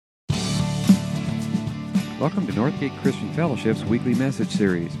Welcome to Northgate Christian Fellowship's weekly message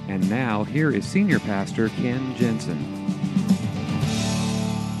series. And now, here is Senior Pastor Ken Jensen.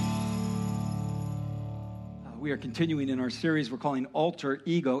 We are continuing in our series we're calling Alter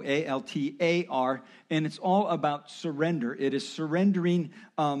Ego, A-L-T-A-R, and it's all about surrender. It is surrendering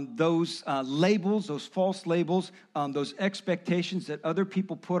those labels, those false labels, those expectations that other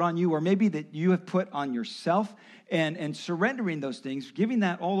people put on you, or maybe that you have put on yourself, and surrendering those things, giving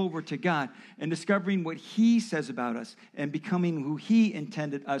that all over to God, and discovering what He says about us, and becoming who He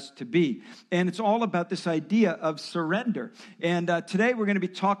intended us to be. And it's all about this idea of surrender. And today we're going to be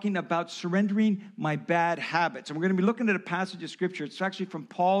talking about surrendering my bad habits. And we're going to be looking at a passage of Scripture. It's actually from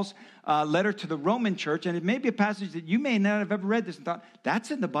Paul's letter to the Roman church, and it may be a passage that you may not have ever read this and thought,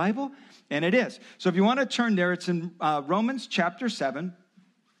 that's in the Bible? And it is. So if you want to turn there, it's in Romans chapter 7.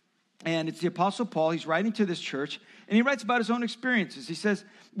 And it's the Apostle Paul. He's writing to this church, and he writes about his own experiences. He says,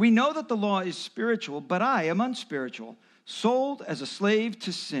 "We know that the law is spiritual, but I am unspiritual, sold as a slave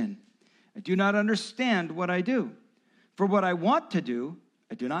to sin. I do not understand what I do. For what I want to do,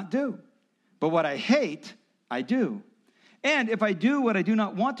 I do not do. But what I hate, I do. And if I do what I do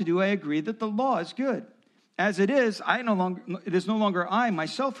not want to do, I agree that the law is good. As it is, it is no longer I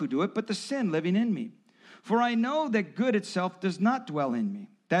myself who do it, but the sin living in me. For I know that good itself does not dwell in me.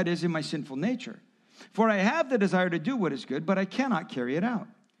 That is, in my sinful nature. For I have the desire to do what is good, but I cannot carry it out.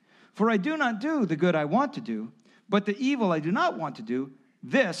 For I do not do the good I want to do, but the evil I do not want to do,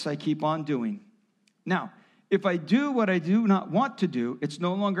 this I keep on doing. Now, if I do what I do not want to do, it's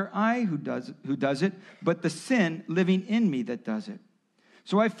no longer I who does it, but the sin living in me that does it.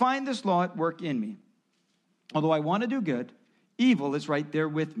 So I find this law at work in me. Although I want to do good, evil is right there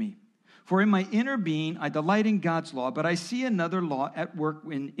with me. For in my inner being, I delight in God's law, but I see another law at work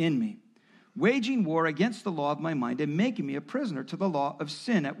in me, waging war against the law of my mind and making me a prisoner to the law of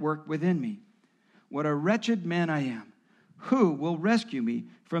sin at work within me. What a wretched man I am. Who will rescue me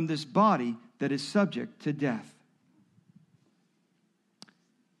from this body that is subject to death?"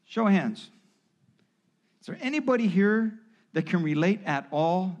 Show of hands. Is there anybody here that can relate at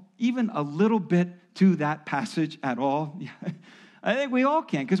all, even a little bit, to that passage at all? I think we all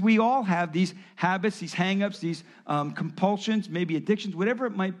can, because we all have these habits, these hang-ups, these compulsions, maybe addictions, whatever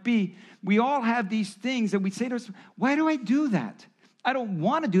it might be. We all have these things that we say to us, why do I do that? I don't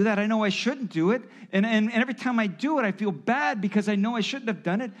want to do that. I know I shouldn't do it. And every time I do it, I feel bad because I know I shouldn't have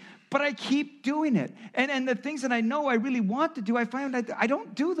done it, but I keep doing it. And the things that I know I really want to do, I find that I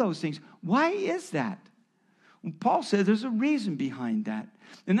don't do those things. Why is that? Well, Paul says there's a reason behind that.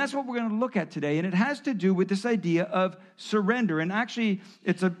 And that's what we're going to look at today. And it has to do with this idea of surrender. And actually,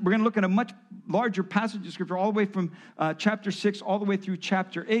 we're going to look at a much larger passage of Scripture, all the way from chapter 6 all the way through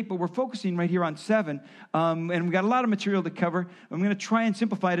chapter 8. But we're focusing right here on 7. And we've got a lot of material to cover. I'm going to try and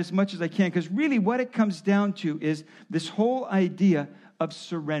simplify it as much as I can, because really what it comes down to is this whole idea of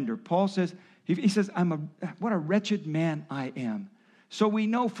surrender. Paul says, he says, what a wretched man I am. So we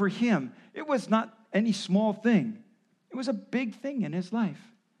know for him, it was not any small thing. It was a big thing in his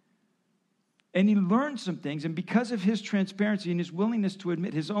life. And he learned some things, and because of his transparency and his willingness to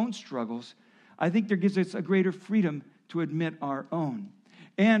admit his own struggles, I think there gives us a greater freedom to admit our own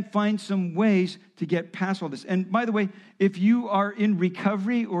and find some ways to get past all this. And by the way, if you are in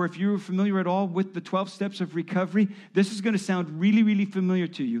recovery, or if you're familiar at all with the 12 steps of recovery, this is going to sound really, really familiar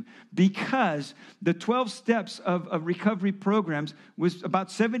to you, because the 12 steps of recovery programs was about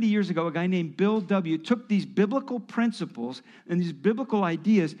 70 years ago. A guy named Bill W. took these biblical principles and these biblical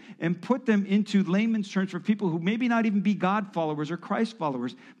ideas and put them into layman's terms for people who maybe not even be God followers or Christ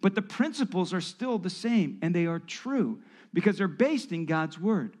followers, but the principles are still the same, and they are true, because they're based in God's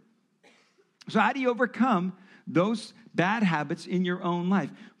word. So how do you overcome those bad habits in your own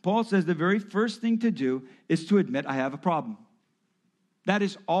life? Paul says the very first thing to do is to admit, I have a problem. That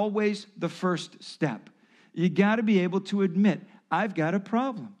is always the first step. You got to be able to admit, I've got a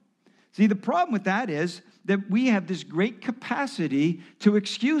problem. See, the problem with that is that we have this great capacity to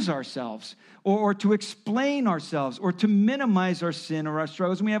excuse ourselves, or to explain ourselves, or to minimize our sin or our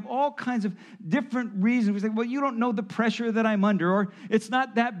struggles. And we have all kinds of different reasons. We say, well, you don't know the pressure that I'm under, or it's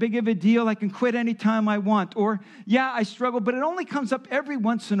not that big of a deal. I can quit anytime I want. Or, yeah, I struggle, but it only comes up every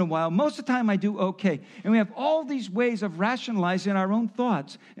once in a while. Most of the time I do okay. And we have all these ways of rationalizing our own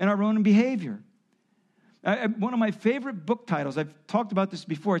thoughts and our own behavior. One of my favorite book titles, I've talked about this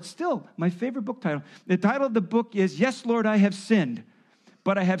before, it's still my favorite book title. The title of the book is, Yes, Lord, I Have Sinned,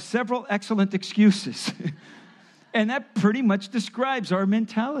 but I Have Several Excellent Excuses. And that pretty much describes our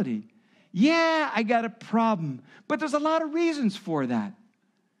mentality. Yeah, I got a problem, but there's a lot of reasons for that.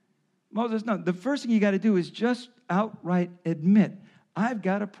 Moses, no, the first thing you got to do is just outright admit, I've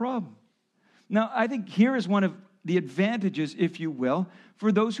got a problem. Now, I think here is one of the advantages, if you will,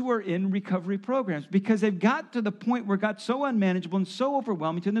 for those who are in recovery programs, because they've got to the point where it got so unmanageable and so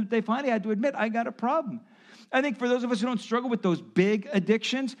overwhelming to them that they finally had to admit, I got a problem. I think for those of us who don't struggle with those big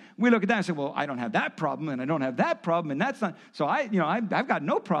addictions, we look at that and say, well, I don't have that problem, and I don't have that problem, and that's not, so I've got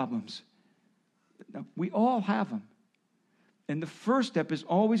no problems. No, we all have them. And the first step is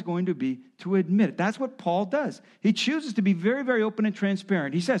always going to be to admit it. That's what Paul does. He chooses to be very, very open and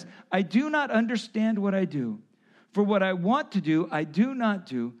transparent. He says, I do not understand what I do. For what I want to do, I do not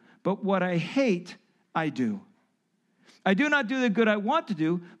do, but what I hate, I do. I do not do the good I want to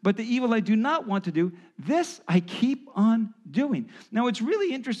do, but the evil I do not want to do, this I keep on doing. Now, what's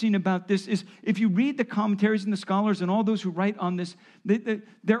really interesting about this is if you read the commentaries and the scholars and all those who write on this,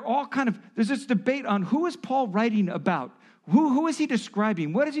 they're all kind of, there's this debate on who is Paul writing about? Who is he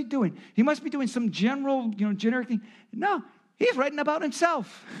describing? What is he doing? He must be doing some generic thing. No, he's writing about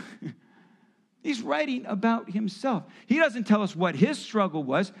himself. He's writing about himself. He doesn't tell us what his struggle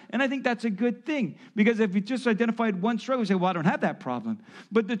was, and I think that's a good thing, because if he just identified one struggle, we say, well, I don't have that problem.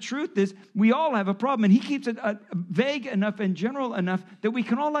 But the truth is, we all have a problem, and he keeps it vague enough and general enough that we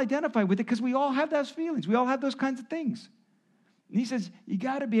can all identify with it, because we all have those feelings. We all have those kinds of things. And he says, you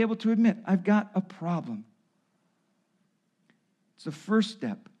got to be able to admit, I've got a problem. It's the first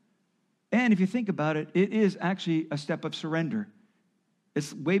step. And if you think about it, it is actually a step of surrender.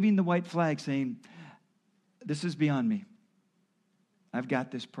 It's waving the white flag saying, this is beyond me. I've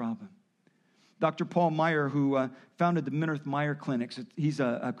got this problem. Dr. Paul Meyer, who founded the Minirth Meyer Clinics, he's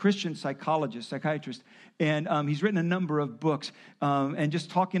a Christian psychiatrist, and he's written a number of books, and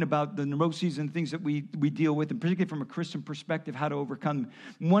just talking about the neuroses and things that we deal with, and particularly from a Christian perspective, how to overcome them.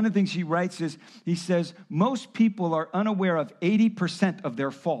 One of the things he writes is, he says, most people are unaware of 80% of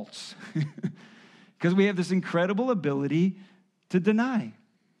their faults, because we have this incredible ability to deny.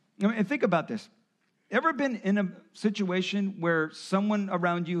 And think about this. Ever been in a situation where someone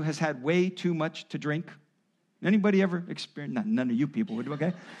around you has had way too much to drink? Anybody ever experienced? None of you people would,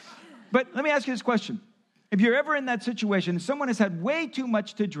 okay? But let me ask you this question. If you're ever in that situation, someone has had way too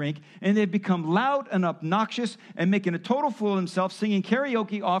much to drink, and they've become loud and obnoxious and making a total fool of themselves, singing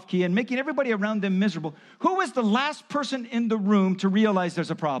karaoke off-key and making everybody around them miserable, who is the last person in the room to realize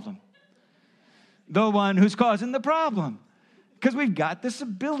there's a problem? The one who's causing the problem. Because we've got this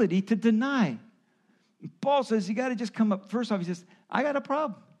ability to deny. Paul says you got to just come up. First off, he says, I got a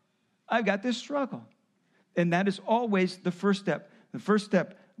problem. I've got this struggle. And that is always the first step. The first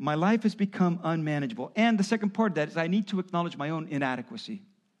step, my life has become unmanageable. And the second part of that is I need to acknowledge my own inadequacy.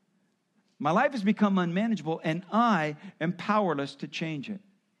 My life has become unmanageable, and I am powerless to change it.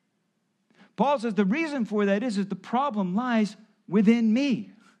 Paul says the reason for that is the problem lies within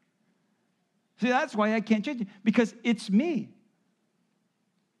me. See, that's why I can't change it, because it's me.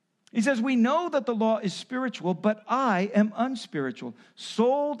 He says, we know that the law is spiritual, but I am unspiritual,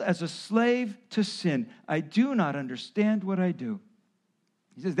 sold as a slave to sin. I do not understand what I do.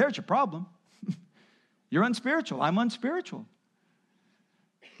 He says, there's your problem. You're unspiritual. I'm unspiritual.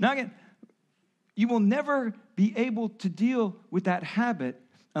 Now again, you will never be able to deal with that habit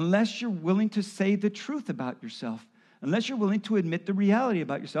unless you're willing to say the truth about yourself. Unless you're willing to admit the reality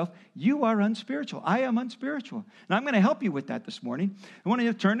about yourself, you are unspiritual. I am unspiritual. And I'm going to help you with that this morning. I want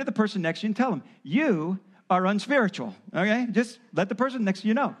you to turn to the person next to you and tell them, you are unspiritual. Okay? Just let the person next to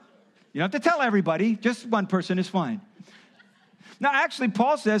you know. You don't have to tell everybody. Just one person is fine. Now, actually,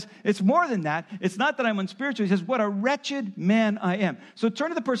 Paul says it's more than that. It's not that I'm unspiritual. He says, what a wretched man I am. So turn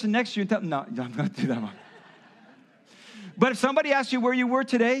to the person next to you and tell them, no, I'm not do that one. But if somebody asks you where you were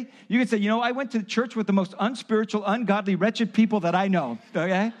today, you can say, I went to church with the most unspiritual, ungodly, wretched people that I know,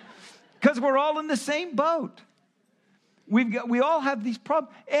 okay? Because we're all in the same boat. We all have these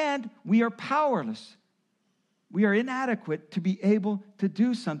problems, and we are powerless. We are inadequate to be able to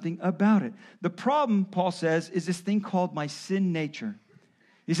do something about it. The problem, Paul says, is this thing called my sin nature.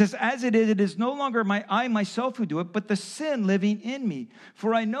 He says, as it is no longer I myself who do it, but the sin living in me.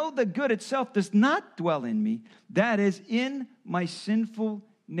 For I know the good itself does not dwell in me, that is, in my sinful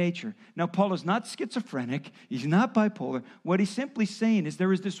nature. Now, Paul is not schizophrenic. He's not bipolar. What he's simply saying is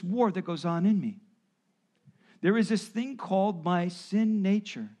there is this war that goes on in me. There is this thing called my sin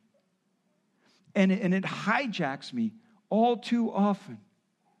nature. And it hijacks me all too often.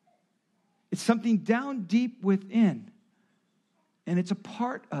 It's something down deep within. And it's a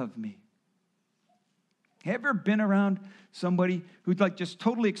part of me. Have you ever been around somebody who just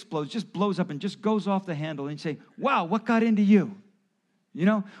totally explodes, just blows up and just goes off the handle, and you say, wow, what got into you?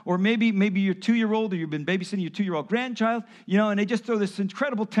 Or maybe you're 2-year-old, or you've been babysitting your 2-year-old grandchild, and they just throw this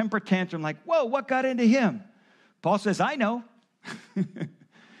incredible temper tantrum like, whoa, what got into him? Paul says, I know.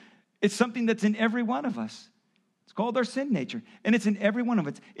 It's something that's in every one of us. It's called our sin nature, and it's in every one of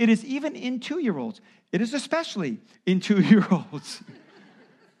us. It is even in 2-year-olds. It is especially in 2-year-olds.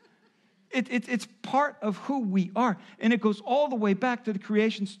 It's part of who we are, and it goes all the way back to the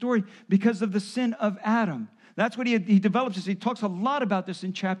creation story because of the sin of Adam. That's what he develops this. He talks a lot about this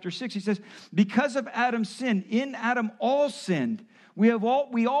in chapter 6. He says, because of Adam's sin, in Adam all sinned. We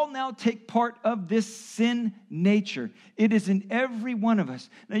all now take part of this sin nature. It is in every one of us.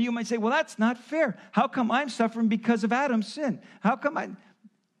 Now you might say, well, that's not fair. How come I'm suffering because of Adam's sin? How come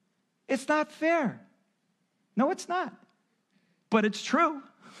It's not fair. No, it's not. But it's true.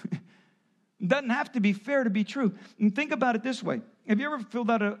 It doesn't have to be fair to be true. And think about it this way. Have you ever filled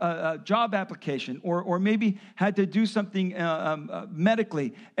out a job application or maybe had to do something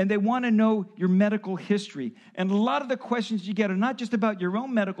medically, and they want to know your medical history? And a lot of the questions you get are not just about your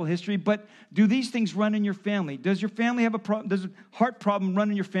own medical history, but do these things run in your family? Does your family have a problem? Does a heart problem run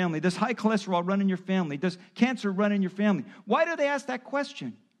in your family? Does high cholesterol run in your family? Does cancer run in your family? Why do they ask that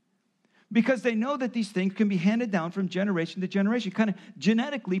question? Because they know that these things can be handed down from generation to generation, kind of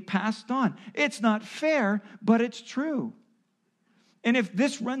genetically passed on. It's not fair, but it's true. And if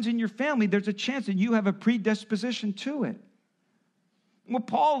this runs in your family, there's a chance that you have a predisposition to it. What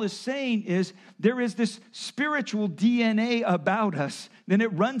Paul is saying is there is this spiritual DNA about us, then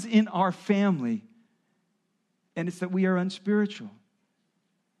it runs in our family. And it's that we are unspiritual.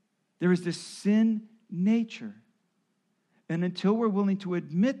 There is this sin nature. And until we're willing to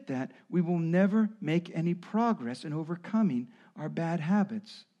admit that, we will never make any progress in overcoming our bad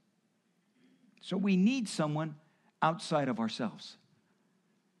habits. So we need someone outside of ourselves.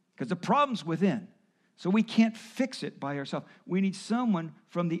 Because the problem's within. So we can't fix it by ourselves. We need someone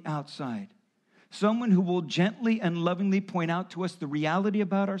from the outside. Someone who will gently and lovingly point out to us the reality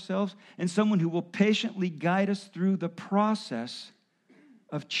about ourselves, and someone who will patiently guide us through the process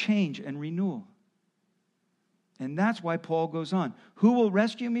of change and renewal. And that's why Paul goes on. Who will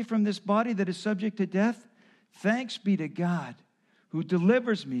rescue me from this body that is subject to death? Thanks be to God who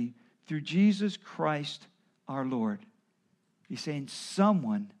delivers me through Jesus Christ our Lord. He's saying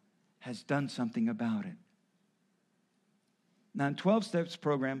someone has done something about it. Now, in 12 Steps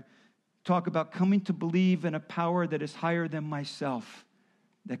program, talk about coming to believe in a power that is higher than myself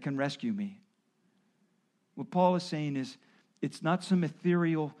that can rescue me. What Paul is saying is, it's not some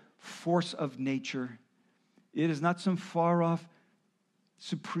ethereal force of nature. It is not some far-off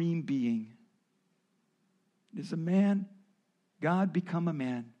supreme being. It is a man, God become a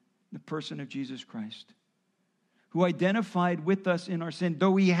man, the person of Jesus Christ, who identified with us in our sin,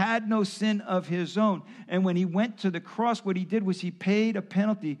 though he had no sin of his own. And when he went to the cross, what he did was he paid a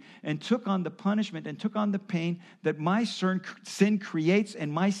penalty and took on the punishment and took on the pain that my sin creates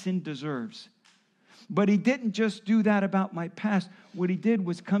and my sin deserves. But he didn't just do that about my past. What he did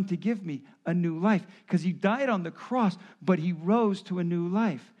was come to give me a new life, because he died on the cross, but he rose to a new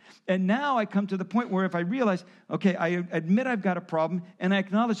life. And now I come to the point where if I realize, okay, I admit I've got a problem, and I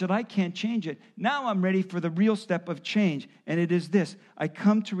acknowledge that I can't change it, now I'm ready for the real step of change, and it is this. I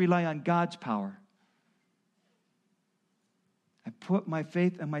come to rely on God's power. I put my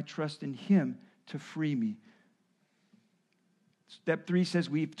faith and my trust in him to free me. Step 3 says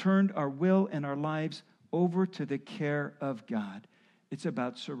we've turned our will and our lives over to the care of God. It's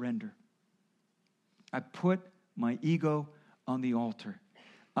about surrender. I put my ego on the altar.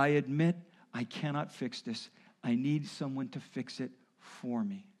 I admit I cannot fix this. I need someone to fix it for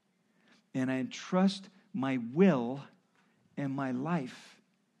me. And I entrust my will and my life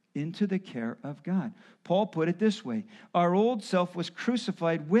into the care of God. Paul put it this way: our old self was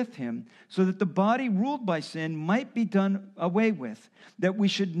crucified with him so that the body ruled by sin might be done away with, that we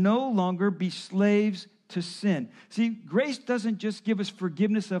should no longer be slaves to sin. See, grace doesn't just give us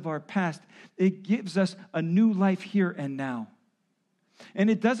forgiveness of our past. It gives us a new life here and now. And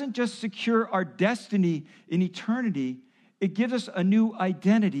it doesn't just secure our destiny in eternity. It gives us a new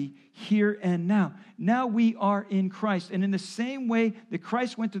identity here and now. Now we are in Christ. And in the same way that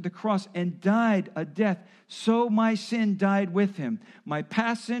Christ went to the cross and died a death, so my sin died with him. My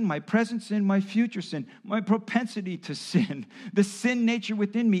past sin, my present sin, my future sin, my propensity to sin, the sin nature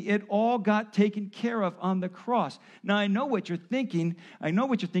within me, it all got taken care of on the cross. Now I know what you're thinking.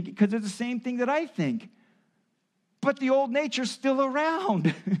 Because it's the same thing that I think. But the old nature's still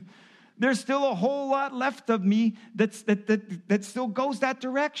around. There's still a whole lot left of me that still goes that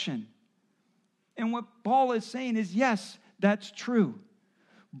direction. And what Paul is saying is, yes, that's true.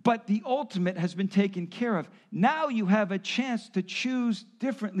 But the ultimate has been taken care of. Now you have a chance to choose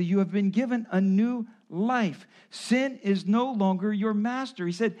differently. You have been given a new life. Sin is no longer your master.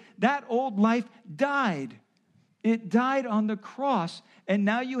 He said that old life died. It died on the cross, and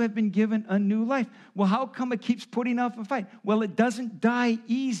now you have been given a new life. Well, how come it keeps putting off a fight? Well, it doesn't die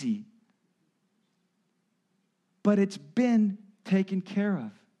easy, but it's been taken care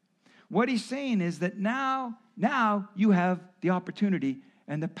of. What he's saying is that now you have the opportunity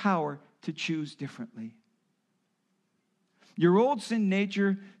and the power to choose differently. Your old sin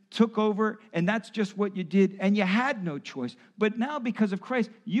nature took over, and that's just what you did, and you had no choice. But now, because of Christ,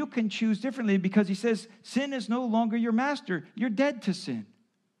 you can choose differently, because he says sin is no longer your master. You're dead to sin.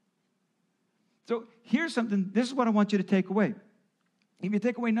 So here's something. This is what I want you to take away. If you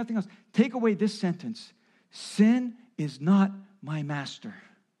take away nothing else, take away this sentence. Sin is not my master.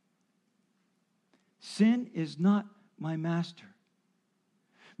 Sin is not my master.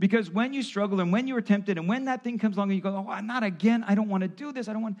 Because when you struggle and when you are tempted and when that thing comes along and you go, oh, not again, I don't want to do this,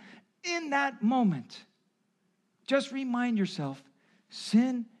 in that moment, just remind yourself,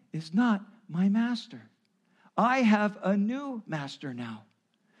 sin is not my master. I have a new master now.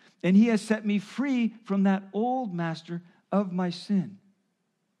 And he has set me free from that old master of my sin.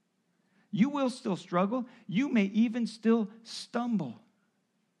 You will still struggle. You may even still stumble.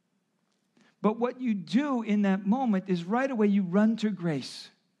 But what you do in that moment is right away you run to grace.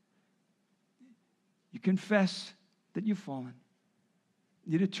 You confess that you've fallen.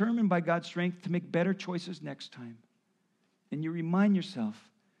 You're determined by God's strength to make better choices next time. And you remind yourself,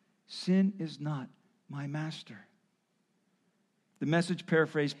 sin is not my master. The Message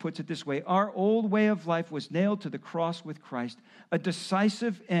paraphrase puts it this way: our old way of life was nailed to the cross with Christ, a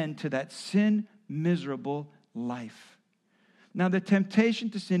decisive end to that sin-miserable life. Now, the temptation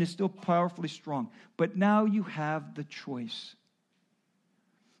to sin is still powerfully strong, but now you have the choice.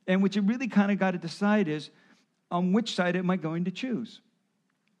 And what you really kind of got to decide is, on which side am I going to choose?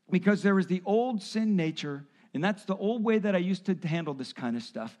 Because there is the old sin nature, and that's the old way that I used to handle this kind of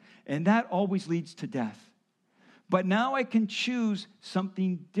stuff, and that always leads to death. But now I can choose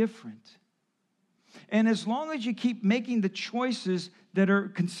something different. And as long as you keep making the choices that are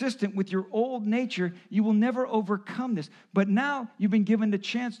consistent with your old nature, you will never overcome this. But now you've been given the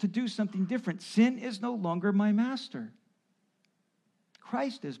chance to do something different. Sin is no longer my master.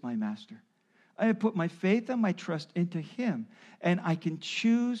 Christ is my master. I have put my faith and my trust into him, and I can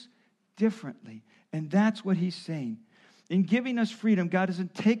choose differently. And that's what he's saying. In giving us freedom, God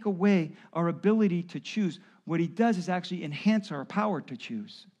doesn't take away our ability to choose. What he does is actually enhance our power to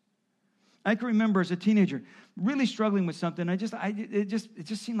choose. I can remember as a teenager really struggling with something. It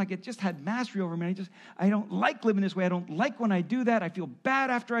just seemed like it just had mastery over me. I don't like living this way. I don't like when I do that. I feel bad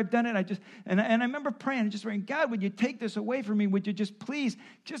after I've done it. And I remember praying, God, would you take this away from me? Would you just please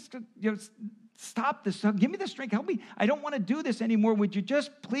stop this? Give me the strength. Help me. I don't want to do this anymore. Would you just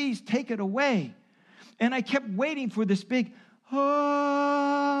please take it away? And I kept waiting for this big,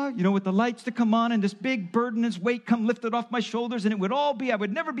 with the lights to come on and this big burden, this weight come lifted off my shoulders, and I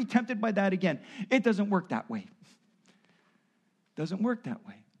would never be tempted by that again. It doesn't work that way. It doesn't work that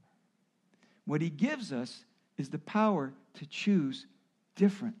way. What he gives us is the power to choose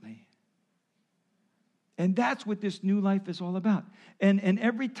differently. And that's what this new life is all about. And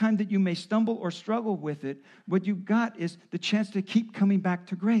every time that you may stumble or struggle with it, what you've got is the chance to keep coming back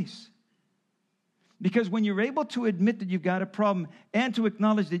to grace. Because when you're able to admit that you've got a problem and to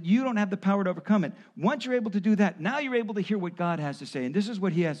acknowledge that you don't have the power to overcome it, once you're able to do that, now you're able to hear what God has to say. And this is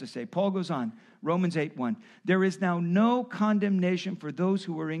what he has to say. Paul goes on, Romans 8:1. There is now no condemnation for those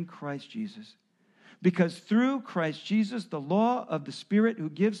who are in Christ Jesus. Because through Christ Jesus, the law of the Spirit who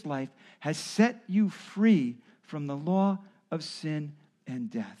gives life has set you free from the law of sin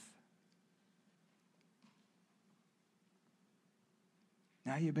and death.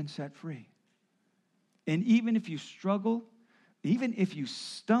 Now you've been set free. And even if you struggle, even if you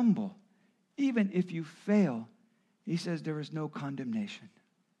stumble, even if you fail, he says there is no condemnation.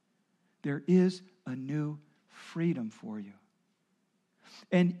 There is a new freedom for you.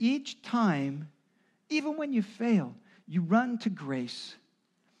 And each time, even when you fail, you run to grace.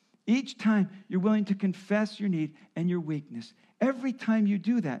 Each time you're willing to confess your need and your weakness. Every time you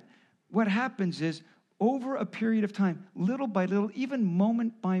do that, what happens is, over a period of time, little by little, even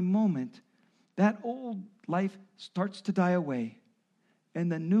moment by moment, that old life starts to die away,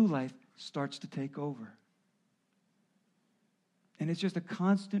 and the new life starts to take over. And it's just a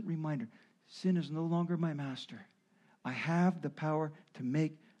constant reminder, sin is no longer my master. I have the power to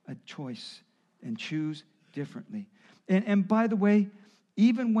make a choice and choose differently. And by the way,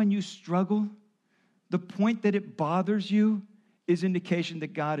 even when you struggle, the point that it bothers you is indication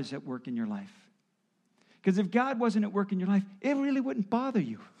that God is at work in your life. Because if God wasn't at work in your life, it really wouldn't bother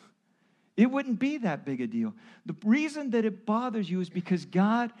you. it wouldn't be that big a deal. The reason that it bothers you is because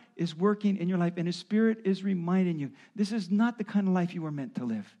God is working in your life and His Spirit is reminding you, this is not the kind of life you were meant to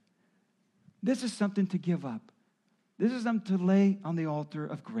live. This is something to give up. This is something to lay on the altar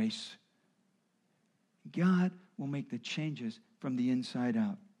of grace. God will make the changes from the inside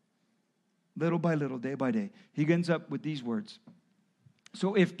out. Little by little, day by day. He ends up with these words.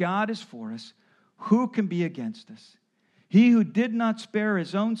 So if God is for us, who can be against us? He who did not spare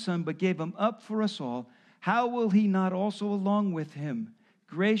His own Son, but gave Him up for us all, how will He not also along with Him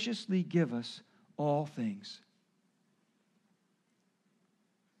graciously give us all things?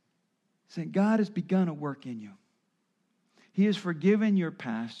 Saying God has begun a work in you. He has forgiven your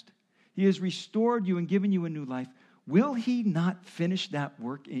past. He has restored you and given you a new life. Will He not finish that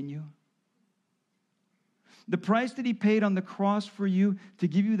work in you? The price that He paid on the cross for you to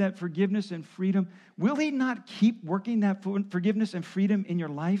give you that forgiveness and freedom, will He not keep working that forgiveness and freedom in your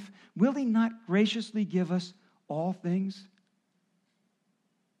life? Will He not graciously give us all things?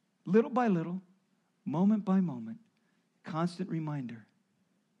 Little by little, moment by moment, constant reminder.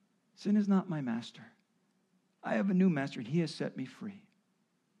 Sin is not my master. I have a new master, and He has set me free.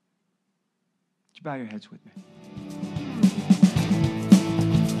 Would you bow your heads with me?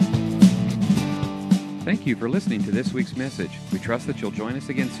 Thank you for listening to this week's message. We trust that you'll join us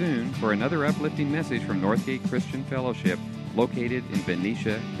again soon for another uplifting message from Northgate Christian Fellowship, located in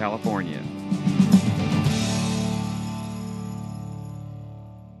Benicia, California.